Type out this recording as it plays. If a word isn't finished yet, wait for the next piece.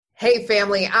Hey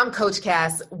family, I'm Coach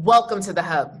Cass. Welcome to the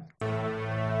Hub.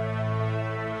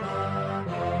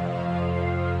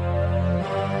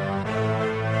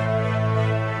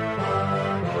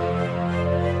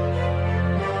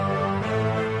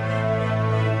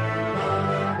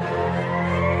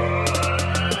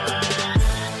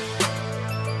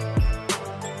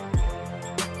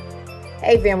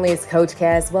 Hey family, it's Coach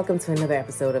Cass. Welcome to another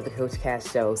episode of the Coach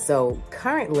Cass Show. So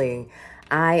currently,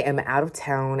 I am out of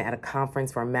town at a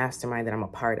conference for a mastermind that I'm a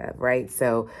part of, right?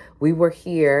 So we were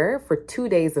here for 2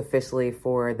 days officially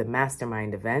for the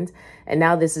mastermind event. And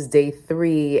now this is day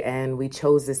 3 and we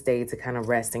chose this day to kind of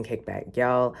rest and kick back.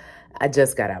 Y'all, I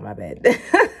just got out of my bed.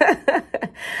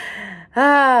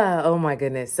 Oh my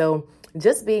goodness. So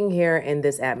just being here in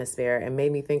this atmosphere and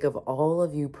made me think of all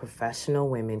of you professional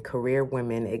women, career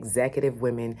women, executive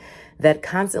women that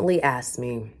constantly ask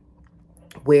me,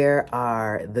 where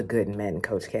are the good men,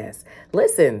 Coach Cass?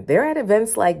 Listen, they're at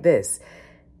events like this.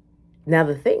 Now,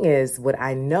 the thing is, what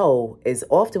I know is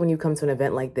often when you come to an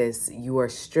event like this, you are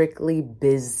strictly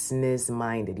business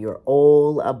minded. You're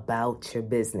all about your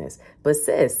business. But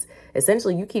sis,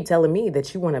 essentially, you keep telling me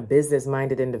that you want a business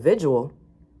minded individual.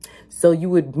 So you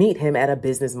would meet him at a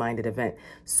business-minded event.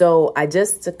 So I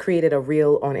just created a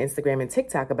reel on Instagram and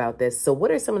TikTok about this. So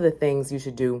what are some of the things you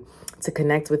should do to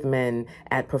connect with men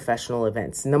at professional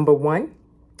events? Number 1,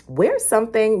 wear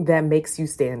something that makes you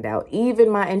stand out. Even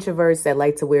my introverts that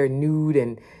like to wear nude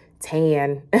and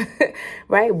tan,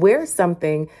 right? Wear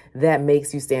something that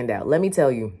makes you stand out. Let me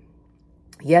tell you,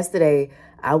 yesterday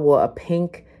I wore a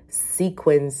pink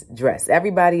sequins dress.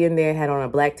 Everybody in there had on a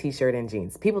black t-shirt and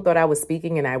jeans. People thought I was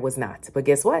speaking and I was not. But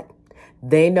guess what?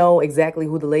 They know exactly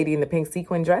who the lady in the pink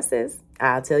sequin dress is.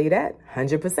 I'll tell you that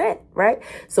 100%, right?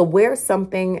 So wear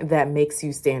something that makes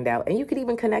you stand out. And you could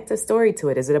even connect a story to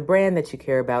it. Is it a brand that you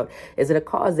care about? Is it a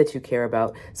cause that you care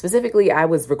about? Specifically, I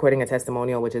was recording a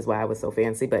testimonial, which is why I was so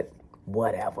fancy, but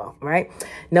whatever, right?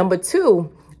 Number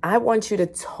 2, I want you to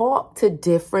talk to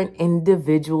different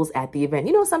individuals at the event.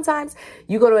 You know, sometimes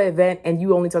you go to an event and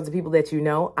you only talk to people that you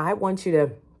know. I want you to,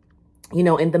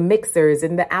 in the mixers,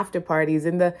 in the after parties,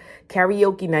 in the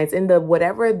karaoke nights, in the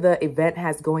whatever the event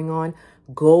has going on,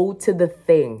 go to the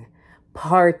thing,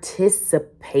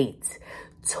 participate,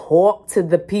 talk to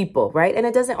the people, right? And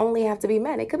it doesn't only have to be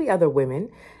men. It could be other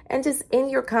women. And just in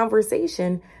your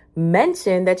conversation,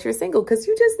 mention that you're single, because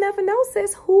you just never know,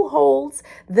 sis, who holds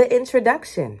the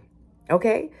introduction.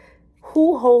 Okay?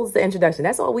 Who holds the introduction?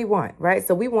 That's all we want, right?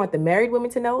 So we want the married women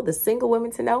to know, the single women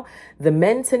to know, the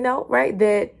men to know, right?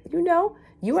 That,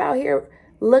 you out here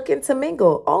looking to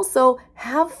mingle. Also,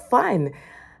 have fun.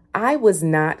 I was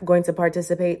not going to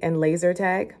participate in laser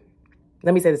tag.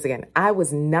 Let me say this again. I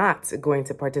was not going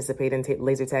to participate in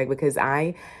laser tag because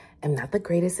I am not the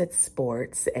greatest at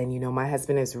sports. And, my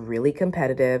husband is really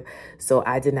competitive. So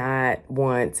I did not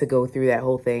want to go through that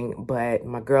whole thing. But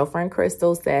my girlfriend,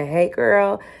 Crystal, said, hey,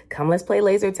 girl, come, let's play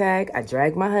laser tag. I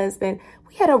dragged my husband.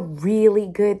 We had a really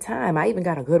good time. I even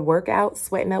got a good workout,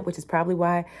 sweating up, which is probably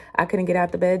why I couldn't get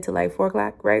out the bed till like 4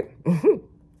 o'clock, right?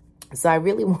 So I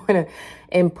really want to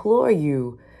implore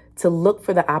you to look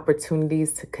for the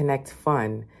opportunities to connect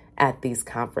fun at these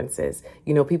conferences.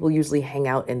 People usually hang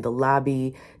out in the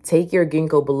lobby. Take your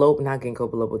ginkgo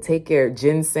biloba, take your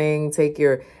ginseng, take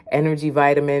your energy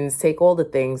vitamins, take all the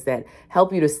things that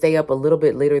help you to stay up a little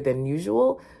bit later than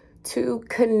usual to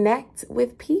connect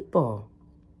with people.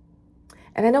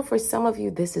 And I know for some of you,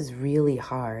 this is really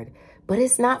hard, but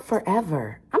it's not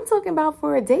forever. I'm talking about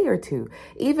for a day or two.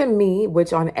 Even me,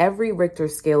 which on every Richter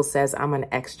scale says I'm an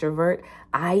extrovert,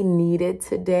 I needed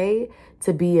today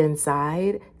to be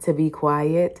inside, to be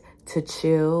quiet, to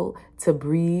chill, to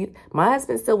breathe. My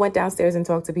husband still went downstairs and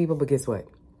talked to people, but guess what?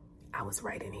 I was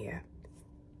right in here.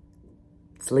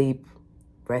 Sleep,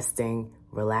 resting,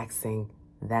 relaxing,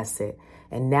 that's it.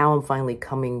 And now I'm finally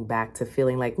coming back to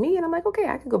feeling like me. And I'm like, okay,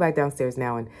 I can go back downstairs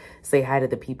now and say hi to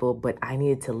the people, but I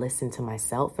needed to listen to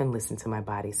myself and listen to my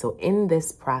body. So in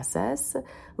this process,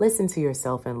 listen to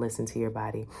yourself and listen to your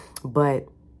body, but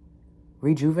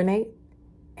rejuvenate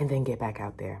and then get back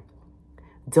out there.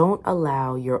 Don't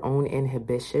allow your own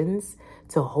inhibitions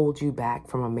to hold you back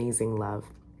from amazing love.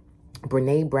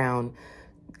 Brene Brown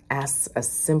asks a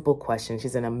simple question.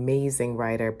 She's an amazing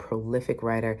writer, prolific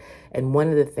writer. And one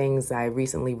of the things I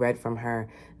recently read from her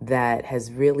that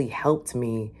has really helped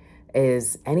me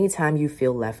is anytime you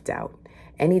feel left out,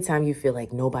 anytime you feel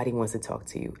like nobody wants to talk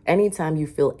to you, anytime you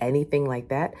feel anything like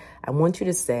that, I want you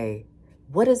to say,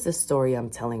 what is the story I'm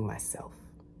telling myself?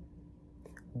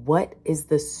 What is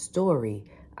the story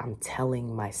I'm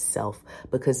telling myself,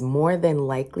 because more than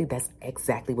likely, that's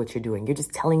exactly what you're doing. You're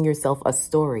just telling yourself a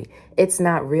story. It's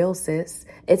not real, sis.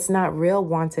 It's not real,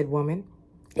 wanted woman.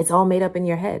 It's all made up in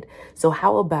your head. So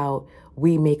how about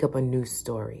we make up a new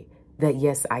story that,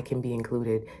 yes, I can be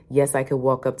included. Yes, I could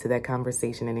walk up to that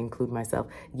conversation and include myself.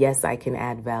 Yes, I can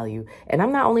add value. And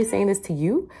I'm not only saying this to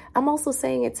you, I'm also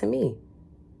saying it to me.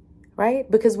 Right?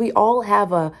 Because we all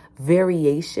have a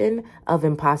variation of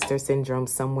imposter syndrome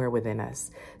somewhere within us.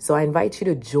 So I invite you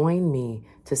to join me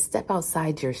to step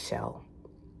outside your shell.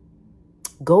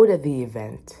 Go to the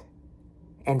event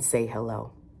and say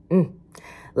hello.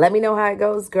 Let me know how it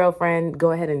goes, girlfriend.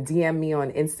 Go ahead and DM me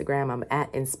on Instagram. I'm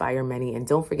at Inspire Many. And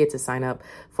don't forget to sign up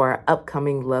for our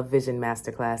upcoming Love Vision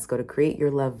Masterclass. Go to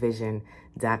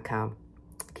createyourlovevision.com.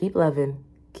 Keep loving,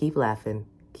 keep laughing,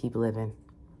 keep living.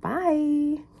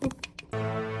 Bye.